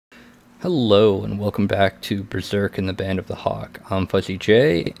Hello and welcome back to Berserk and the Band of the Hawk. I'm Fuzzy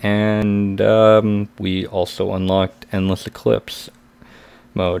J, and we also unlocked Endless Eclipse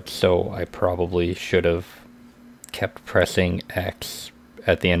mode, so I probably should have kept pressing X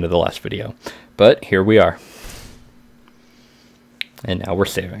at the end of the last video. But here we are. And now we're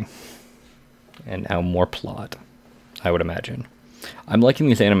saving. And now more plot, I would imagine. I'm liking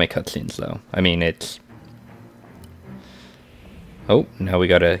these anime cutscenes though. I mean, it's... Oh, now we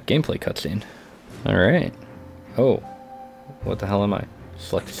got a gameplay cutscene. Alright. Oh, what the hell am I?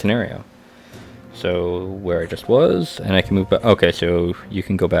 Select a scenario. So, where I just was, and I can move back. Okay, so you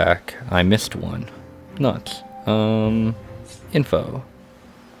can go back. I missed one. Nuts. Info.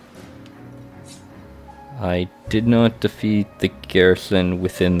 I did not defeat the garrison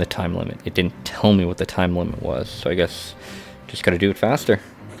within the time limit. It didn't tell me what the time limit was, so I guess just gotta do it faster.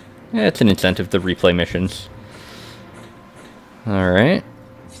 Yeah, it's an incentive to replay missions. Alright,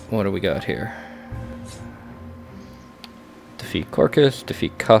 what do we got here? Defeat Corcus,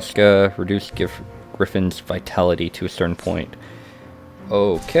 defeat Casca, reduce Griffin's vitality to a certain point.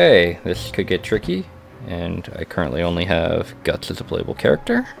 Okay, this could get tricky, and I currently only have Guts as a playable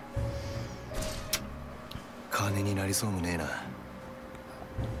character. I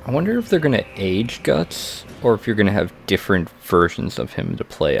wonder if they're going to age Guts, or if you're going to have different versions of him to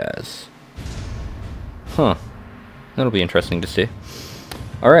play as. Huh. That'll be interesting to see.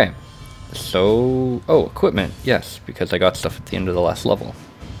 Alright, so... Oh, equipment, yes, because I got stuff at the end of the last level.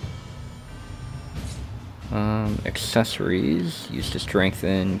 Accessories, used to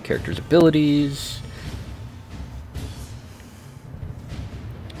strengthen characters' abilities.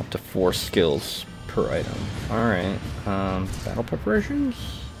 Up to 4 skills per item. Alright, battle preparations?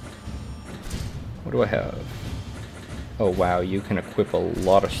 What do I have? Oh wow, you can equip a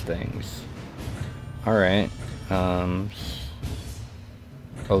lot of things. Alright.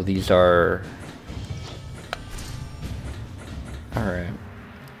 Oh, these are... Alright.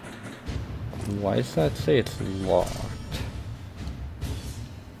 Why does that say it's locked?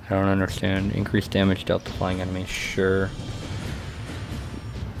 I don't understand. Increased damage dealt to flying enemies, sure.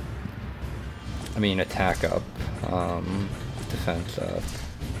 I mean, attack up, defense up,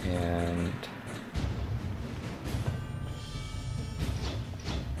 and...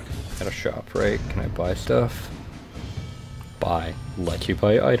 At a shop, right? Can I buy stuff? Buy, let you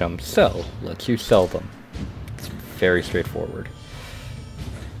buy items. Sell, lets you sell them. It's very straightforward.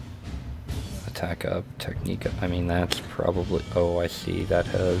 Attack up, technique up. I mean, that's probably... Oh, I see. That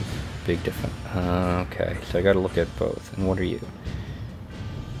has big difference. Okay, so I gotta look at both. And what are you?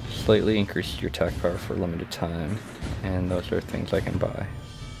 Slightly increase your attack power for a limited time. And those are things I can buy.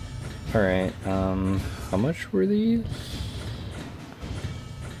 Alright, how much were these?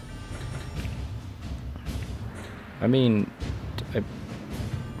 I mean,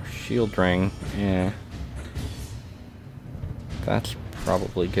 shield ring, yeah. That's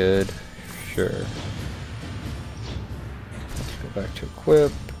probably good, sure. Let's go back to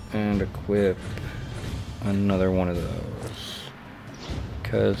equip, and equip another one of those.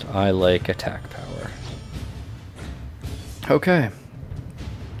 Because I like attack power. Okay.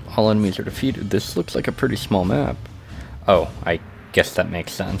 All enemies are defeated. This looks like a pretty small map. Oh, I guess that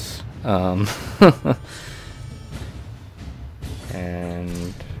makes sense.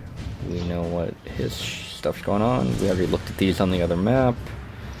 And we know what his stuff's going on. We already looked at these on the other map.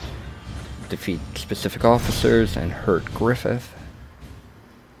 Defeat specific officers and hurt Griffith.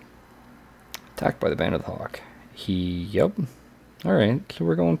 Attacked by the Band of the Hawk. Yup. Alright, so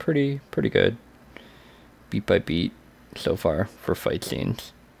we're going pretty good. Beat by beat so far for fight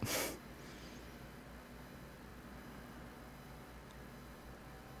scenes.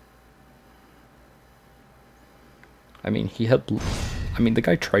 I mean, the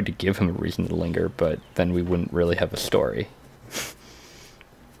guy tried to give him a reason to linger, but then we wouldn't really have a story.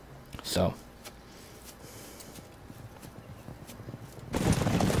 So.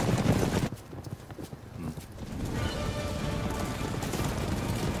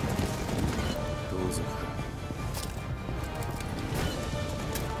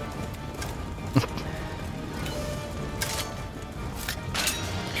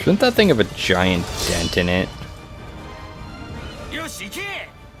 Shouldn't that thing have a giant dent in it?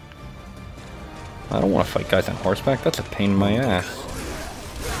 I don't want to fight guys on horseback, that's a pain in my ass.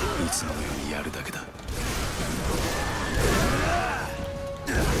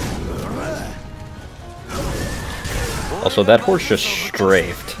 Also, that horse just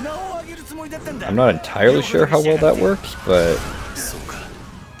strafed. I'm not entirely sure how well that works, but...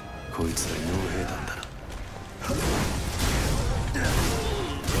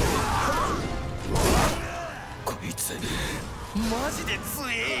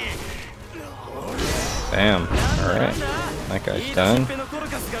 Bam. Alright. That guy's done.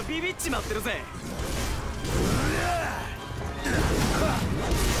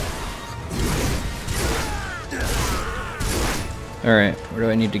 Alright, where do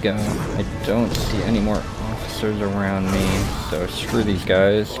I need to go? I don't see any more officers around me, so screw these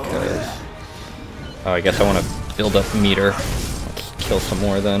guys, because... Oh, I guess I want to build up meter. Let's kill some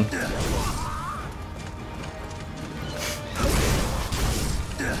more then.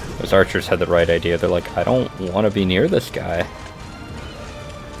 Those archers had the right idea. They're like, I don't want to be near this guy.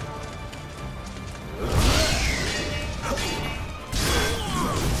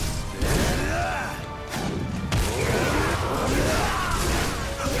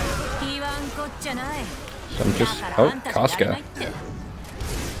 So I'm just... Oh, Casca.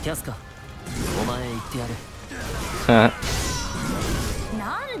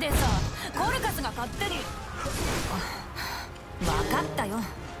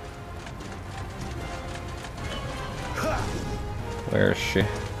 Where is she?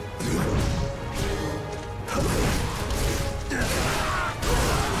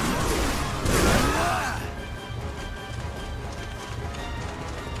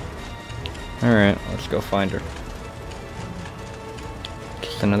 Alright, let's go find her.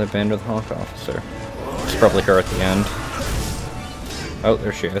 Just another band with Hawk officer. It's probably her at the end. Oh,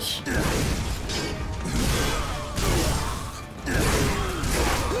 there she is.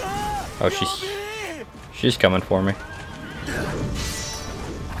 Oh, she's coming for me.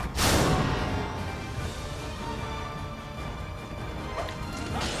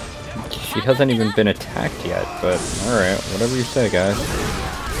 She hasn't even been attacked yet, but alright, whatever you say, guys.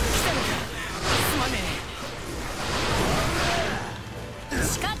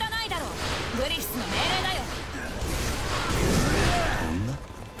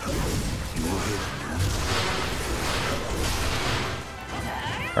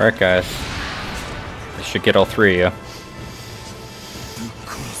 Alright, guys. This should get all three of you.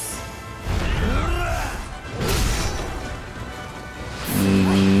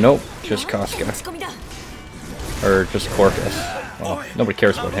 Nope, just Casca. Or just Corcus. Well, nobody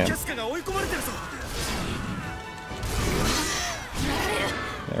cares about him.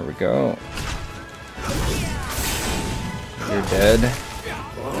 There we go. You're dead.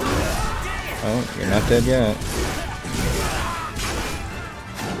 Oh, you're not dead yet.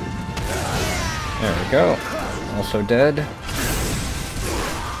 There we go. Also dead.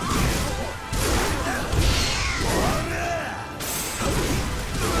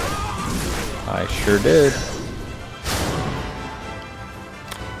 I sure did.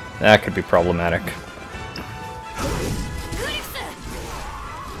 That could be problematic.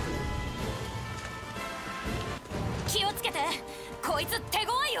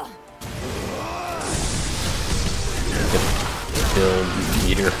 Build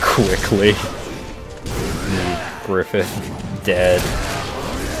meter quickly. Griffith dead.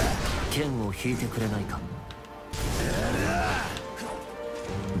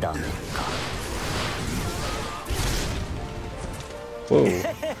 Whoa,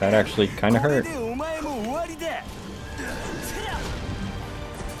 that actually kind of hurt.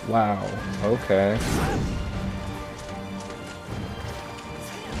 Wow, okay.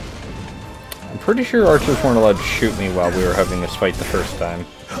 I'm pretty sure archers weren't allowed to shoot me while we were having this fight the first time.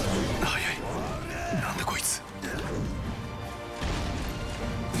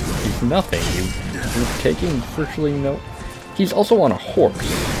 He's nothing. You're taking virtually no... He's also on a horse.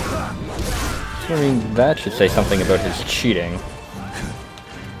 So, I mean, that should say something about his cheating.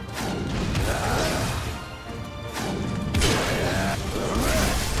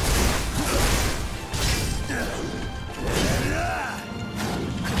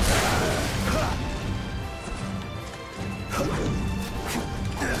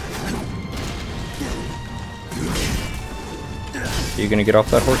 Are you gonna get off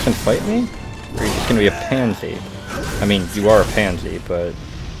that horse and fight me? Or are you just gonna be a pansy? I mean, you are a pansy, but...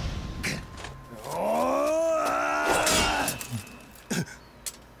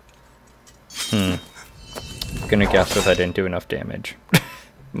 I'm gonna guess that I didn't do enough damage.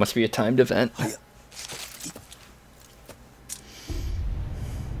 Must be a timed event.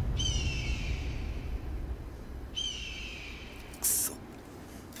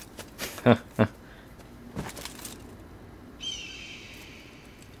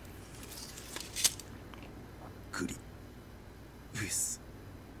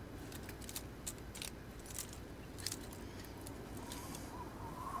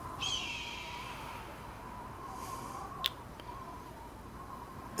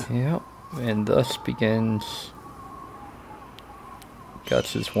 Yep, and thus begins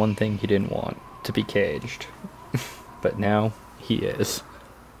Guts' one thing he didn't want, to be caged. But now he is.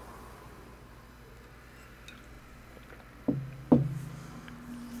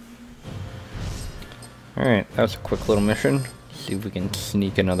 Alright, that was a quick little mission. See if we can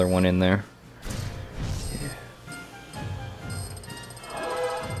sneak another one in there.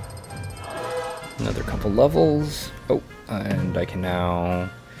 Another couple levels. Oh, and I can now...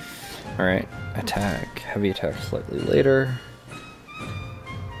 Alright, attack. Heavy attack slightly later.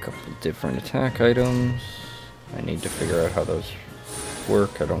 Couple different attack items. I need to figure out how those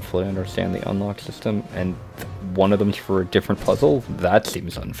work. I don't fully understand the unlock system. And one of them's for a different puzzle? That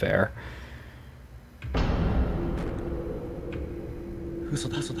seems unfair.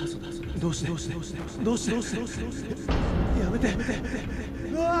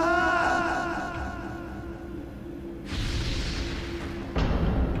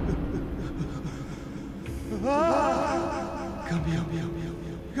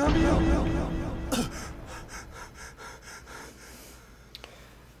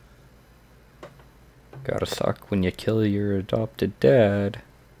 Gotta suck when you kill your adopted dad.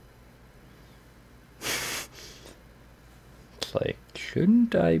 It's like,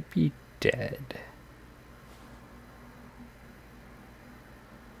 shouldn't I be dead?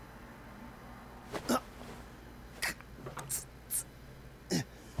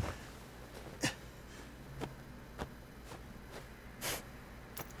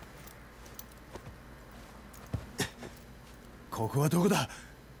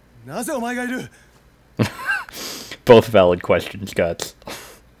 Both valid questions, Guts.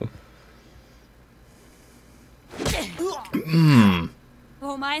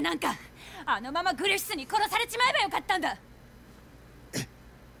 お前なんかあのままグリフィスに殺されちまえばよかったんだ。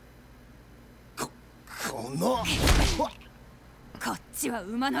こっちは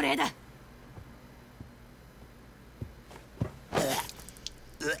馬の霊だ。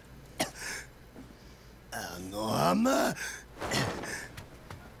あの甘。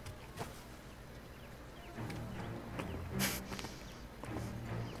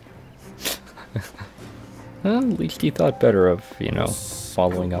Well, at least he thought better of, you know,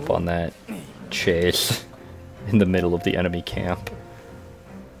 following up on that chase in the middle of the enemy camp.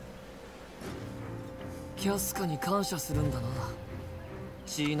 キャスカに感謝するんだな。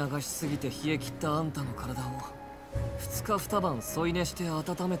血流しすぎて冷え切ったあんたの体を2日2晩添い寝して温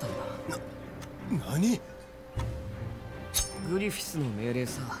めたんだ。何？グリフィスの命令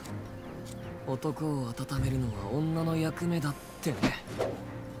さ。男を温めるのは女の役目だってね。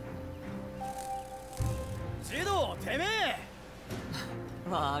ジドー、てめえ。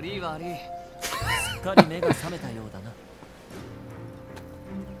悪い悪い。すっかり目が覚めたようだな。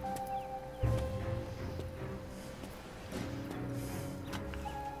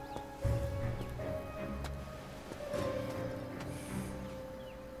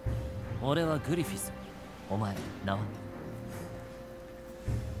俺はグリフィス。お前、名は？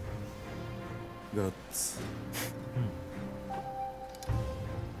ガッツ。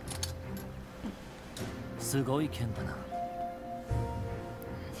すごい剣だな。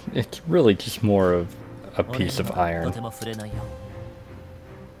It's really just more of a piece of iron. とても触れないよ。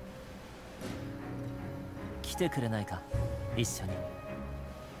来てくれないか、一緒に。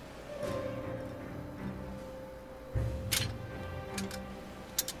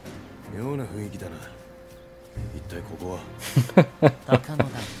妙な雰囲気だな。一体ここは？高野だ。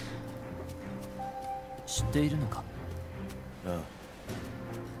知っているのか？ああ。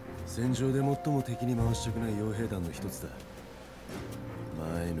戦場で最も敵に回したくない傭兵団の一つだ。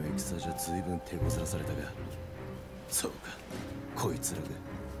前の戦じゃ随分手こずらされたが、そうか、こいつらが。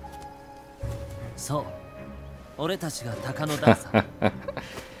そう、俺たちが高野ださ。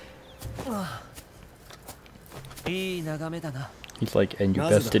いい眺めだな。He's like, and you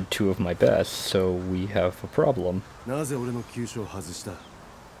bested two of my best, so we have a problem. なぜ俺の急所を外した？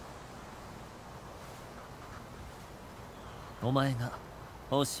お前が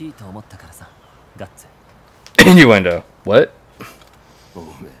欲しいと思ったからさ、ガッツ。Innuendo. What? お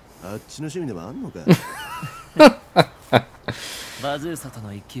めえ、あっちの趣味でもあんのか？バズーサと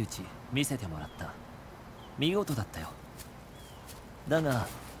の一騎打ち見せてもらった。見事だったよ。だが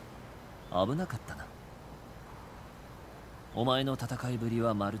危なかったな。お前の戦いぶり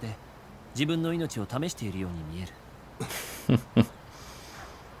はまるで自分の命を試しているように見える。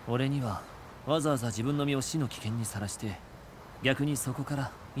俺にはわざわざ自分の身を死の危険にさらして逆にそこか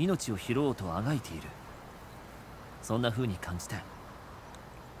ら命を拾おうとあがいている。そんな風に感じたよ。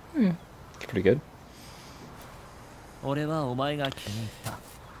It's pretty good. 俺はお前が気に入った。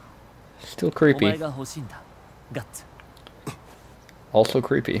 Still お creepy. 前が欲しいんだ、ガッツ。 Also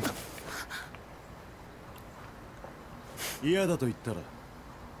creepy. 嫌だと言ったら？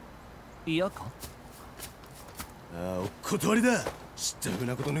嫌か？ああ、お断りだ。知ったふう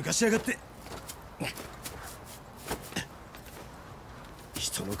なこと抜かしやがって。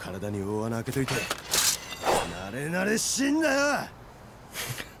人の体に大穴開けといて I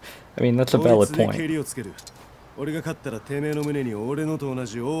mean, that's a valid point. 俺が勝ったらてめえの胸に俺のと同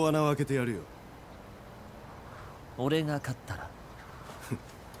じ大穴を開けてやるよ。俺が勝ったら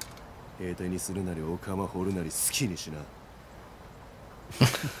兵隊にするなりお釜掘るなり好きにしな。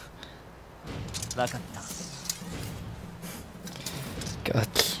分かった。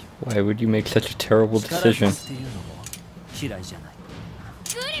 Guts, why would you make such a terrible decision? 嫌いじゃない。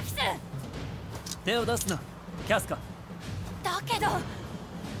グリフス。手を出すな、キャスカ。だけど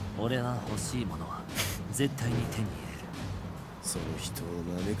俺は欲しいものは絶対に手に入れる。その人を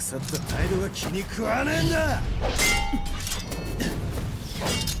なめ腐った態度が気に食わねえんだ。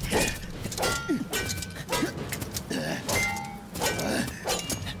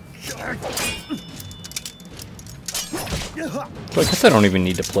So I guess I don't even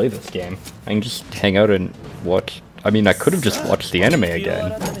need to play this game. I can just hang out and watch. I mean, I could have just watched the anime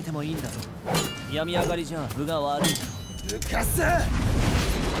again. 病み上がりじゃ分が悪い。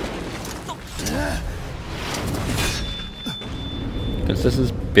 Because this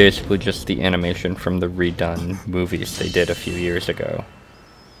is basically just the animation from the redone movies they did a few years ago.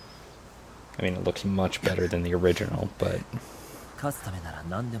 I mean, it looks much better than the original, but... 勝つためなら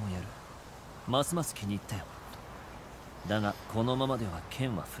何でもやる。ますます気に入ったよ。だがこのままでは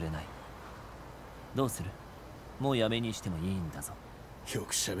剣は触れない。どうする？もうやめにしてもいいんだぞ。よ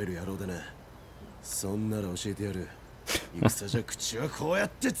く喋る野郎だな。そんなら教えてやる。戦じゃ口はこうやっ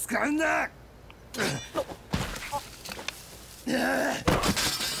て使うんだ。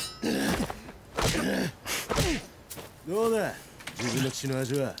どうだ、自分の血の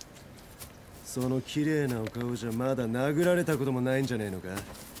味は。その綺麗なお顔じゃまだ殴られたこともないんじゃねえのか。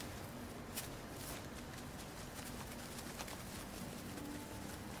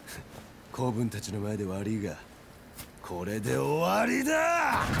子分たちの前で悪いが、これで終わり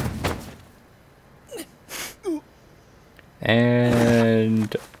だ。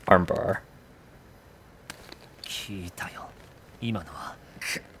And armbar. 聞いたよ、今のは。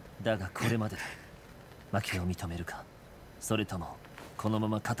だがこれまでで負けを認めるか、それともこのま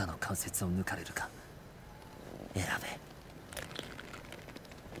ま肩の関節を抜かれるか選べ。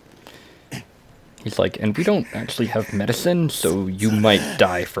 He's like, and we don't actually have medicine, so you might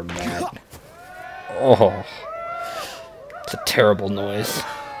die from that. Oh, it's a terrible noise.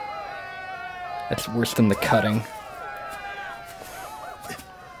 That's worse than the cutting.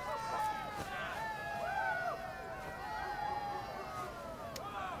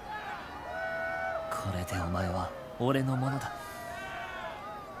 これでお前は俺のものだ。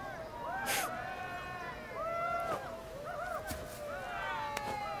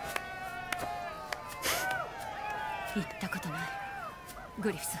言ったことない。グ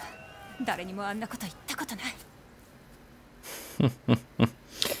リフスは誰にもあんなこと言ったことない。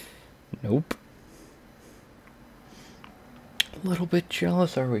Nope. A little bit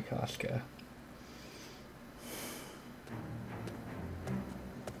jealous, are we, Casca?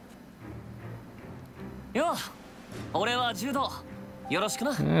 よ、俺は柔道。よろしく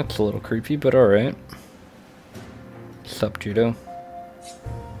な。 That's a little creepy, but alright. Sup, Judo?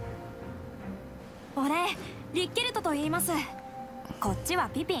 俺、リッケルトと言います。こっちは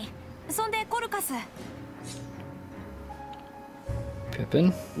ピピン。そんでコルカス。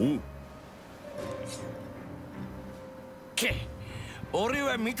Pippin? 俺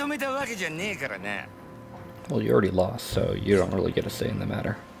は認めたわけじゃねえからな。 Well, you already lost, so you don't really get a say in the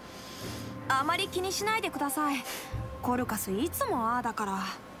matter. あまり気にしないでください。コルカスいつもああだから。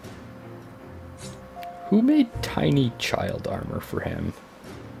Who made tiny child armor for him?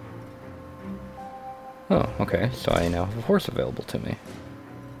 Oh, okay, so I now have a horse available to me.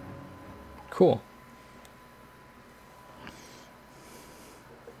 Cool.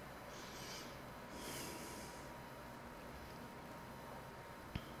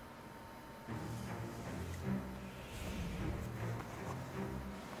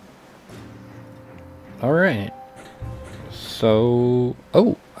 Alright. So...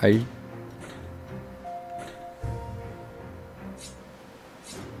 Oh,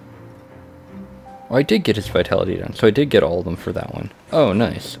 Oh, I did get his vitality done, so I did get all of them for that one. Oh,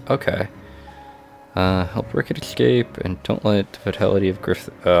 nice. Okay. Help Rickett escape, and don't let the vitality of Griff...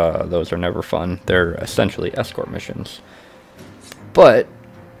 those are never fun. They're essentially escort missions. But...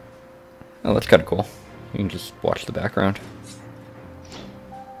 Oh, that's kind of cool. You can just watch the background.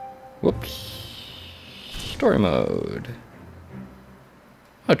 Whoops. Story mode.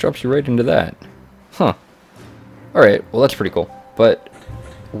 Oh, it drops you right into that. Huh. Alright, well that's pretty cool. But...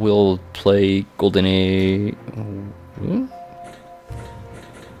 we'll play Golden Age.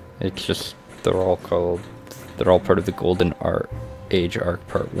 It's just they're all part of the Golden Age arc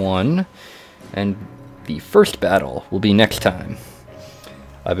part 1, and the first battle will be next time.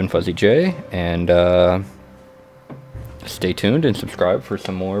 I've been Fuzzy J, and stay tuned and subscribe for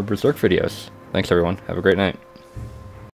some more Berserk videos. Thanks everyone. Have a great night.